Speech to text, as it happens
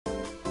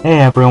Hey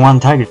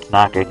everyone,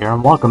 Tigertenaka here,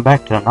 and welcome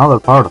back to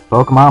another part of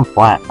Pokemon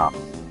Platinum.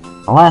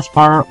 In the last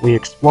part, we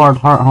explored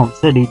Hearthome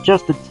City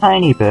just a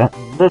tiny bit.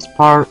 In this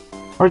part,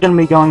 we're going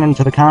to be going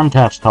into the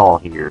contest hall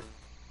here.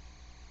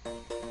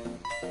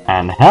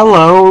 And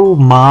hello,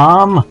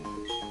 Mom!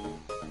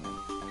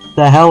 What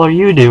the hell are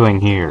you doing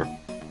here?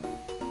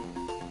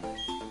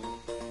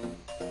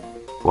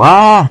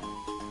 What?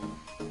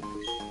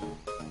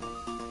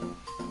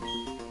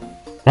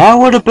 That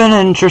would have been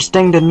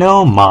interesting to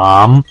know,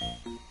 Mom.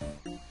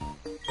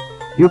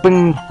 You've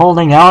been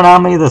holding out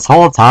on me this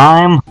whole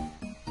time?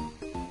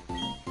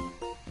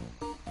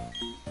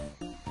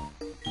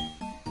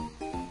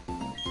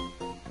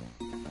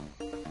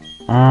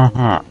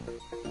 Uh-huh.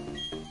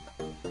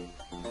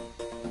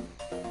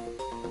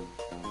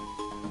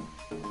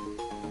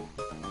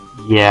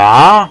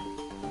 Yeah?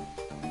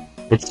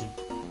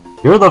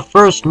 You're the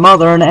first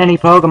mother in any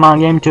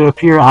Pokemon game to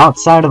appear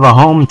outside of a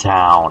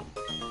hometown.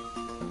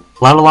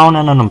 Let alone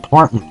in an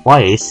important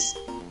place.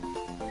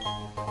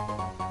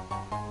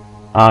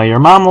 Your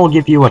mom will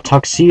give you a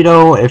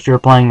tuxedo if you're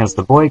playing as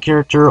the boy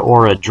character,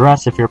 or a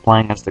dress if you're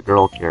playing as the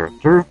girl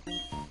character.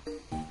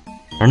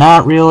 They're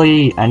not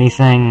really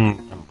anything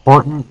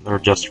important, they're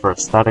just for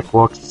aesthetic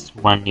looks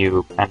when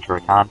you enter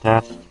a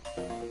contest.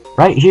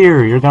 Right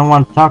here, you're gonna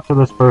want to talk to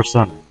this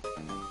person.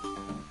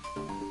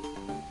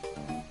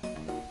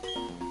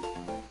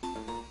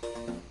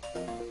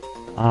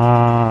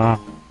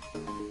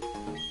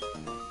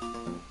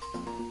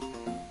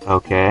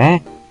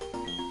 Okay.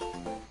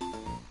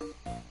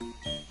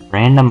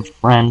 Random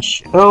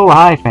French. Oh,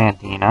 hi,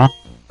 Fantina.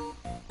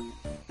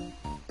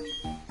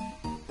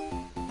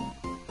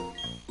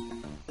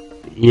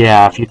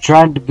 Yeah, if you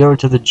tried to go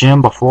to the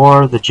gym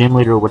before, the gym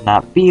leader would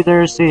not be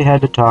there, so you had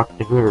to talk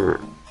to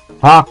her.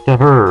 Talk to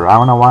her. I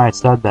don't know why I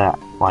said that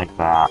like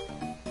that.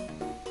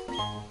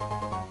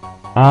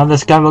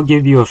 This guy will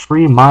give you a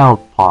free mild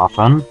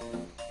Poffin.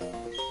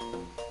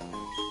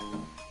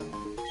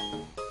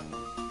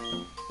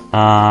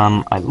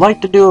 I'd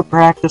like to do a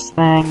practice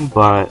thing,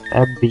 but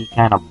that'd be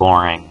kind of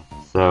boring,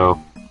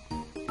 so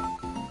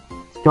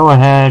let's go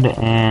ahead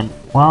and,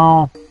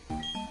 well,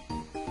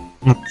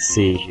 let's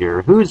see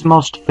here. Who's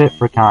most fit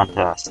for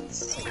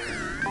contests?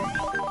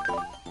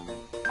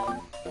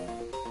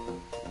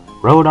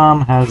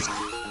 Rotom has...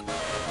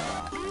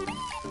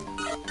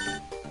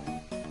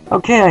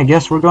 Okay, I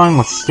guess we're going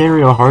with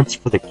Stereo Hearts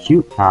for the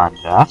cute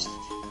contest.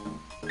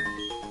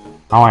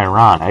 How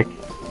ironic.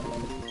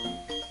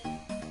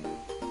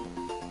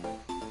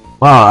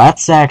 Wow,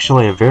 that's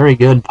actually a very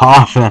good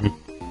Poffin.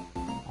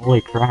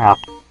 Holy crap.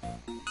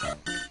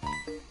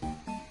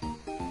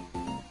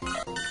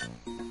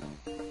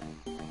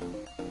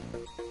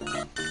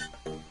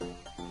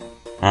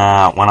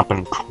 It went up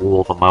in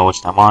cool the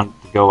most. I wanted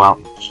to go out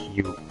in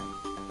cute.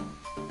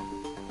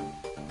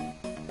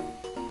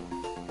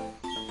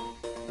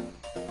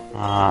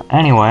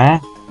 Anyway.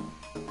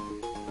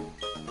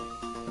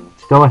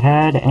 Let's go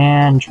ahead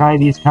and try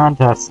these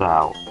contests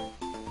out.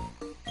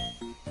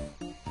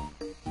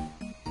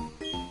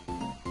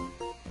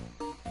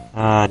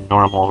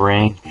 Normal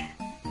rank.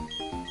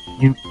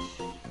 Cute.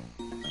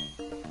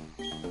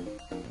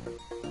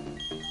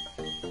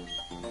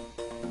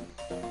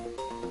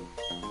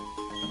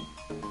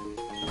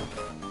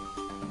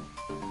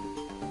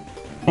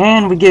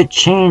 And we get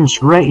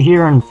changed right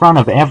here in front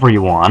of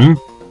everyone.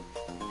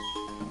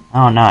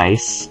 Oh,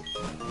 nice.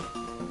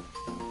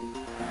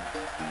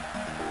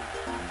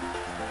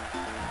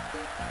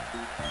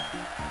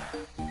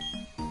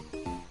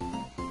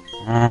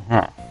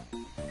 Uh-huh.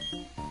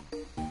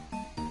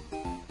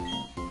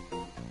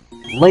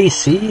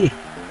 Lacey,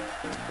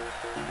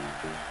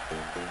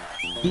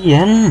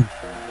 Ian,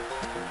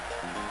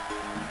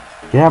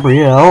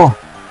 Gabrielle,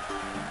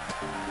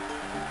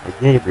 or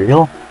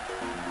Gabriel,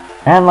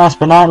 and last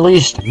but not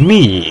least,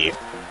 me.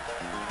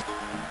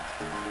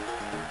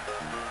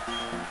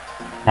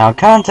 Now,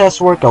 contests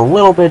work a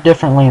little bit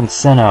differently in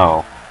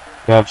Sinnoh.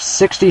 You have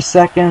 60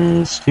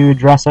 seconds to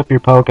dress up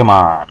your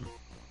Pokemon.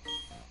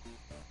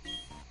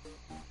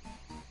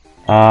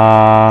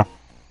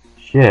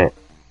 Shit.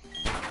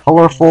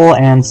 Colorful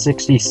and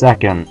 60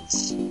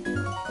 seconds.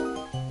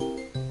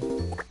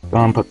 Go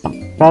and put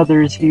some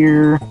feathers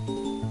here.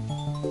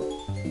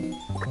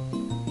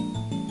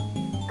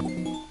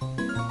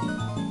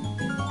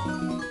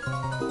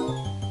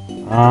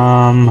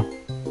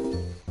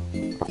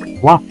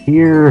 Fluff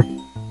here.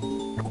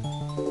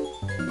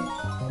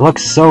 It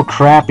looks so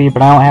crappy,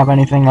 but I don't have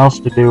anything else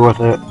to do with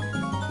it.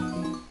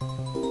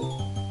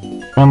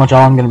 Pretty much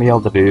all I'm gonna be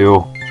able to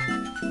do.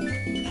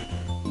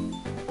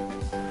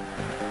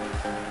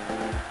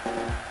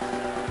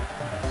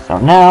 So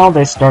now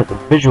they start the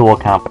visual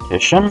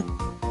competition.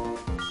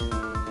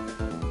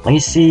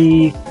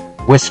 Lacey,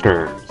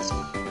 Whiskers.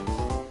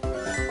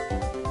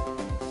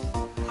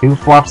 2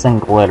 fluffs and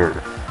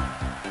glitter.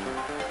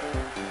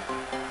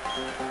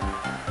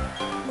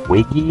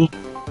 Wiggy.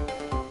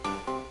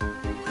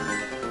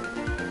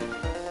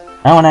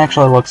 That one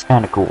actually looks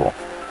kinda cool.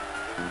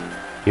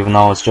 Even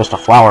though it's just a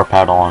flower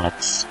petal and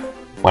it's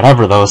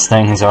whatever those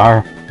things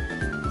are.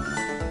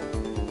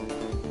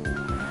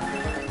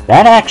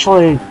 That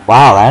actually,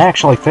 wow, that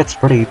actually fits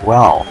pretty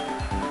well.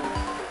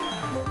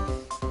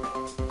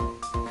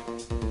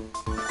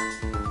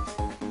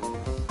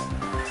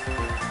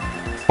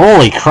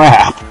 Holy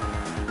crap!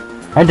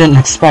 I didn't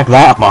expect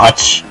that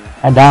much.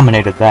 I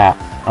dominated that.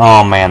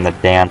 Oh man, the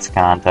dance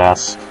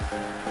contest.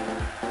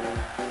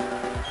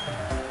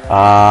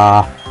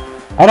 I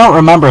don't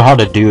remember how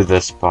to do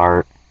this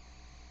part.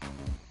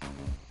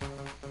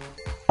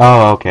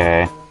 Oh,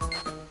 okay.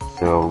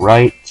 So,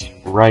 right,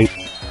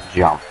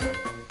 jump.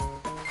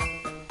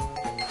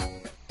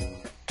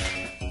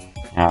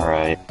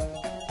 Alright.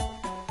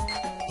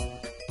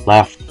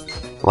 Left,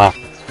 up.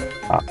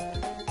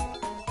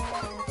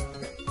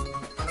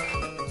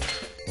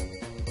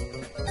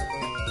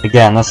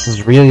 Again, this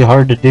is really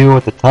hard to do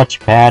with a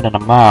touchpad and a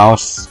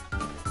mouse.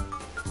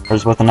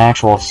 Whereas with an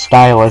actual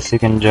stylus, you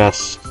can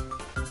just...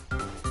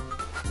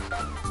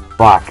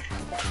 block.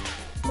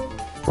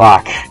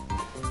 Block.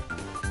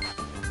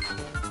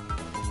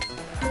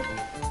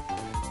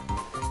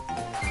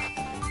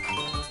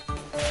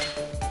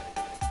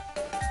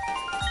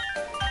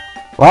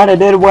 Glad I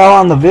did well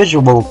on the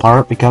visual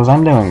part, because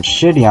I'm doing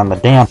shitty on the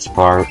dance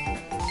part.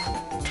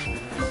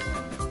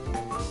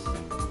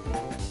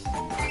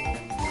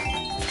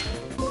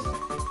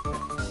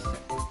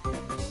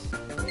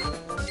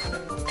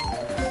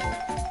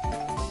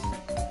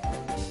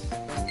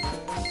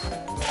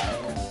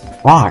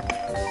 Block.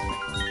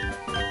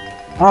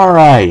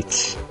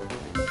 Alright.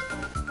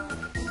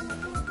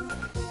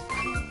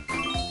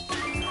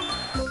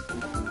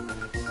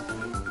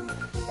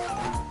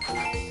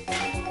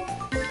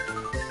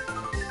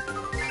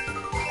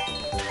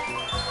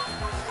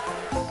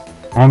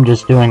 I'm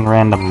just doing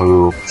random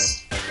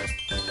moves.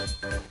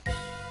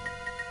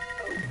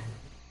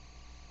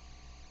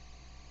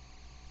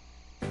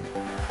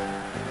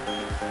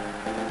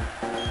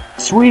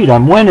 Sweet,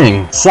 I'm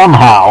winning!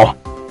 Somehow!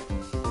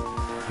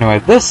 Anyway,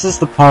 this is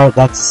the part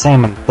that's the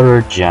same in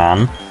 3rd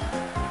gen.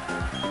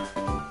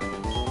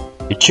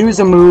 You choose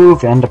a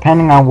move, and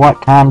depending on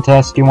what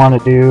contest you want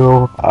to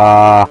do,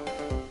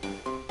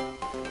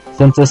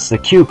 since this is a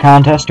cute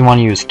contest, you want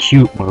to use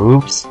cute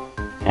moves.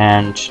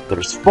 And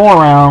there's 4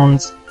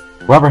 rounds.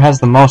 Whoever has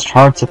the most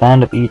hearts at the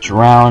end of each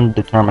round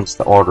determines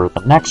the order of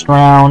the next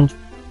round,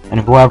 and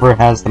whoever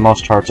has the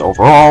most hearts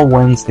overall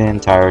wins the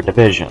entire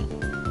division.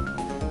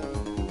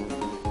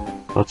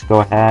 Let's go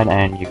ahead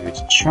and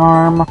use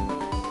Charm.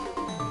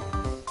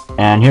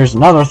 And here's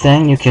another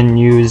thing, you can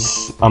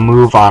use a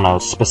move on a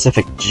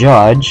specific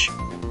judge,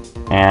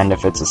 and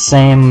if it's the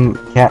same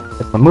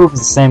if the move is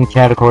the same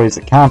category as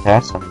the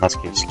contest, in this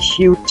case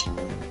cute,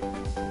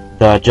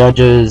 the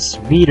judge's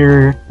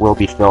meter will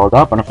be filled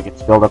up, and if it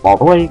gets filled up all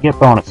the way, you get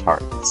bonus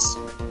hearts.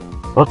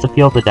 So let's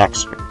appeal to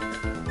Dexter.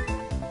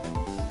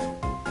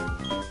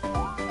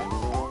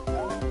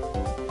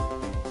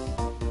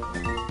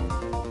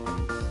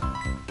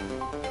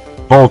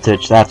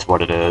 Voltage, that's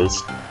what it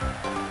is.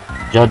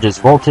 Judge's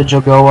voltage will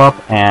go up,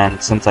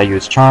 and since I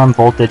use Charm,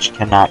 voltage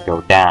cannot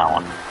go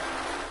down.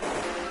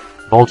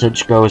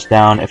 Voltage goes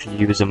down if you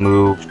use a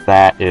move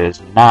that is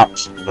not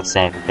the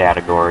same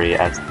category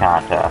as the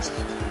contest.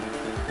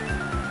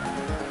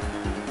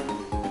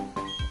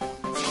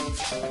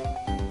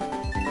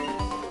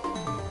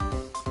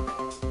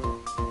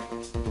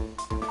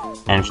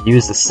 And if you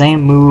use the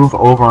same move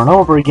over and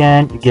over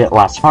again, you get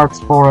less hearts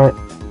for it.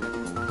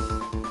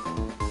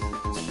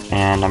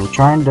 And I'm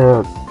trying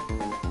to...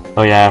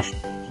 oh yeah,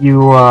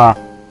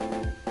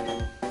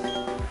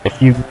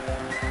 if you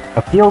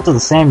appeal to the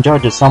same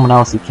judge as someone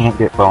else, you can't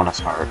get bonus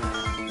hearts.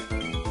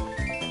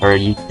 Or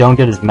you don't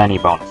get as many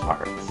bonus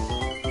hearts.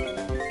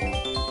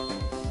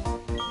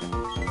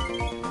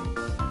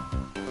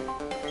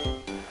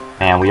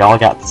 And we all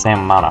got the same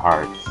amount of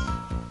hearts.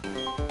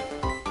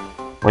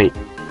 Wait,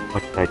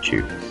 what did I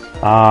choose?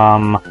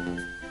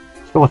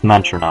 Let's go with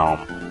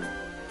Metronome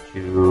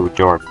to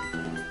Jordan.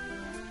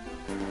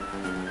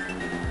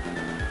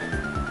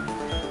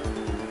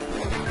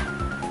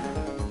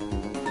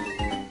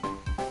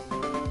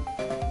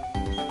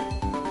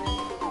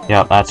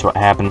 Yep, that's what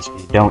happens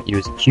if you don't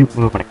use a cute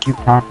move in a cute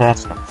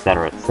contest,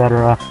 etc.,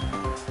 etc.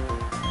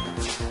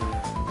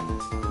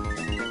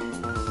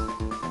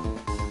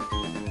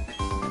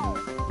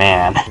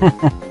 Man.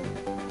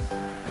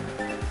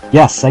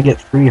 Yes, I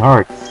get 3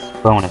 hearts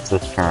bonus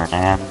this turn,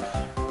 and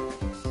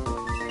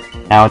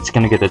now it's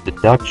gonna get a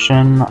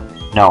deduction.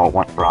 No, it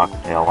went for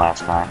Aquatail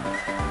last time.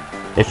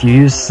 If you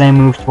use the same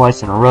move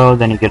twice in a row,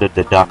 then you get a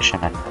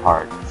deduction in your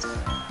hearts.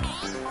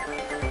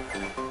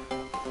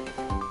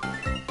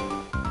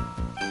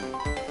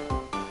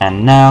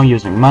 And now,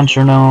 using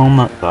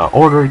Metronome, the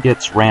order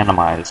gets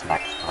randomized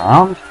next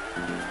round.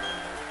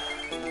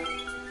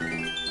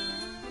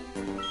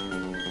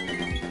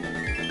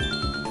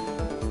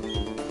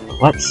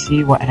 Let's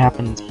see what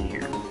happens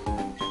here.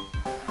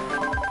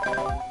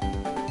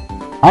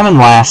 I'm in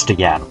last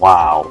again,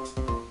 wow.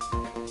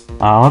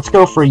 Let's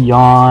go for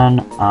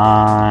Yawn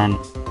on...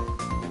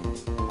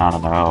 I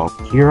don't know,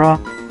 Kira?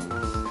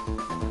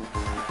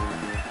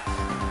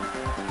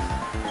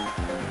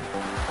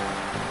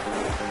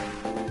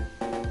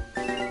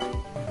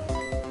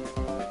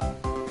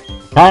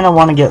 Kinda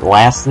want to get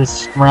last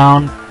this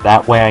round,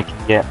 that way I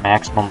can get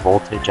maximum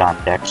voltage on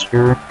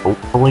Dexter,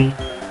 hopefully.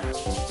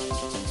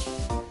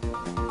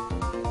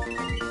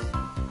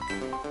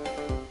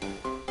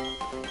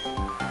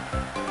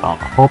 So I'm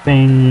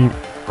hoping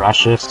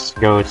Precious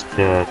goes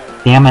to...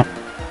 Damn it!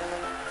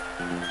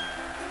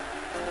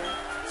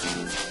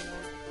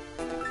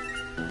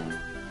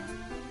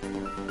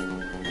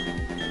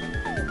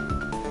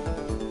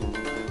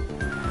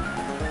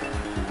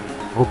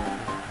 Oh,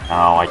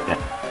 no, I didn't.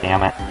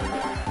 Damn it.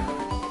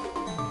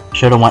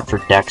 Should've went for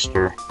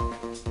Dexter.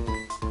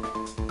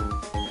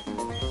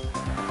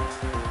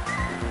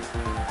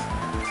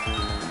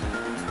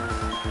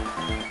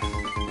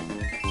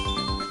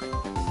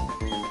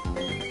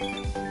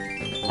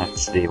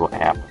 Let's see what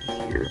happens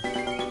here.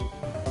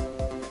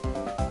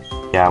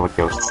 Yeah, I would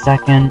go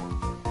second.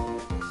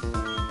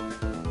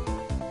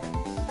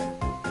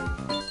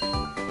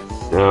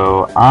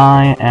 So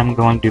I am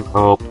going to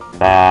hope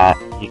that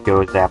he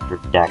goes after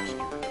Dexter.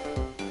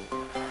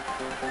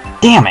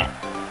 Damn it!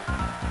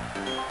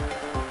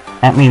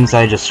 That means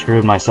I just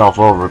screwed myself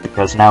over,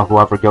 because now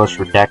whoever goes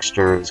for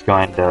Dexter is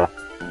going to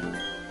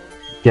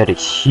get a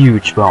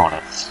huge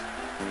bonus.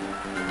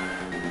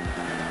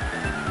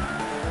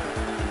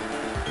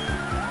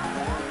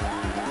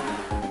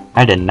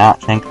 I did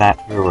not think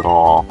that through at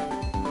all.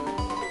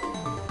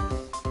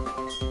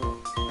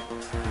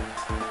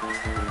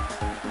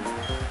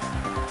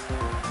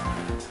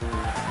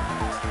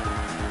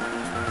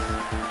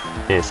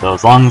 Okay, so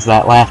as long as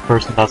that last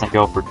person doesn't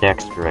go for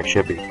Dexter, I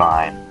should be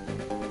fine.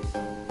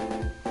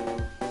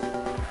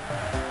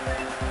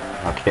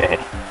 Okay.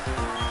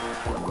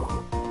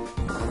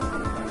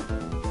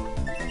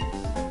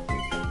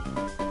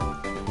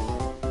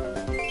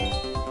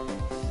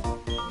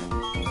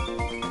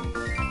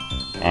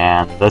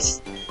 And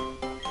this...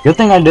 Good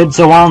thing I did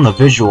so well in the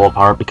visual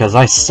part, because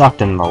I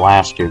sucked in the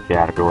last two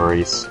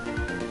categories.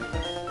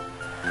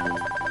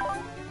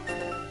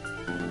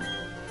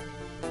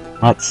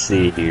 Let's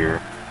see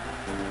here.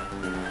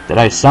 Did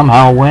I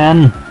somehow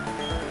win?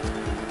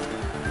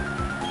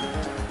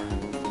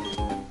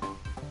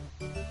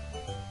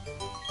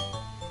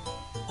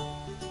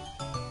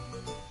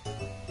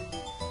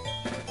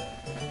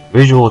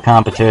 Visual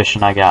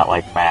competition I got,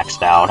 like,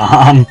 maxed out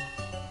on.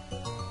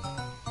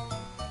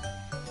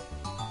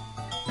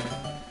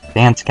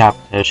 Dance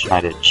competition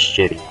I did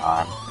shitty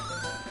on.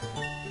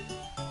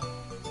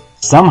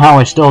 Somehow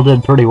I still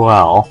did pretty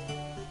well.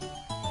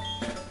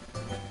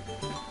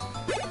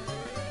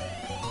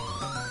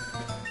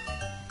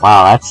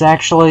 Wow, that's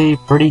actually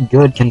pretty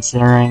good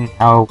considering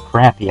how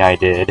crappy I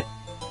did.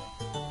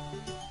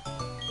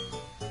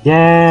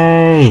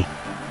 Yay!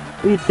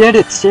 We did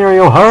it,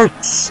 Cereal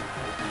Hearts!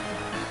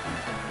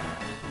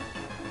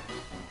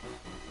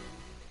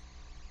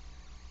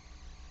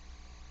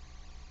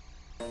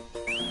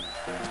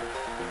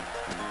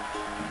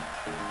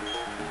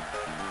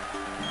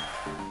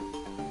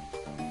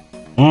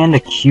 And a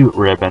cute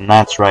ribbon,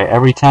 that's right.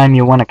 Every time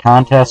you win a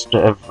contest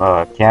of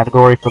a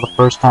category for the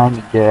first time,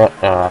 you get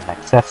an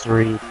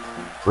accessory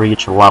for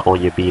each level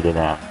you beat it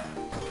in.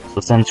 So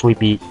since we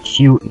beat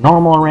cute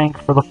normal rank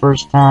for the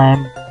first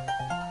time,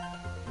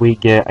 we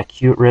get a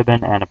cute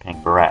ribbon and a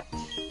pink beret.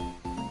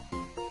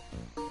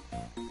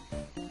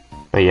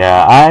 But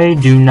yeah, I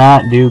do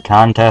not do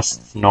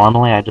contests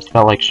normally, I just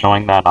felt like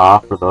showing that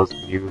off for those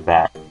of you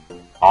that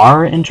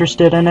are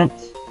interested in it.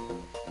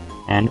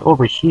 And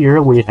over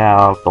here we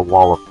have the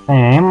Wall of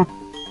Fame.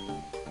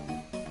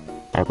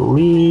 I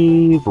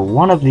believe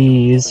one of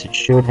these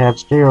should have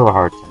Stereo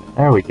Hearts in it.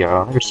 There we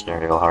go, there's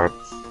Stereo Hearts.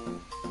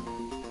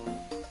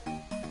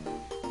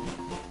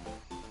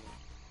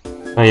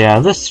 But yeah,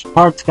 this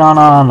part's gone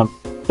on a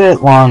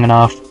bit long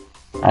enough.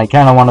 I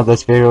kinda wanted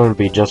this video to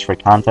be just for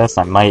contests.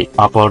 I might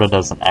upload it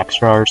as an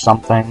extra or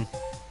something.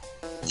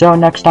 So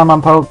next time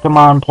on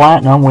Pokemon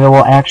Platinum, we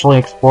will actually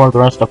explore the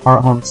rest of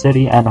Heart Home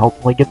City and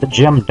hopefully get the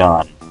gym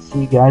done.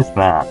 See you guys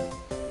then.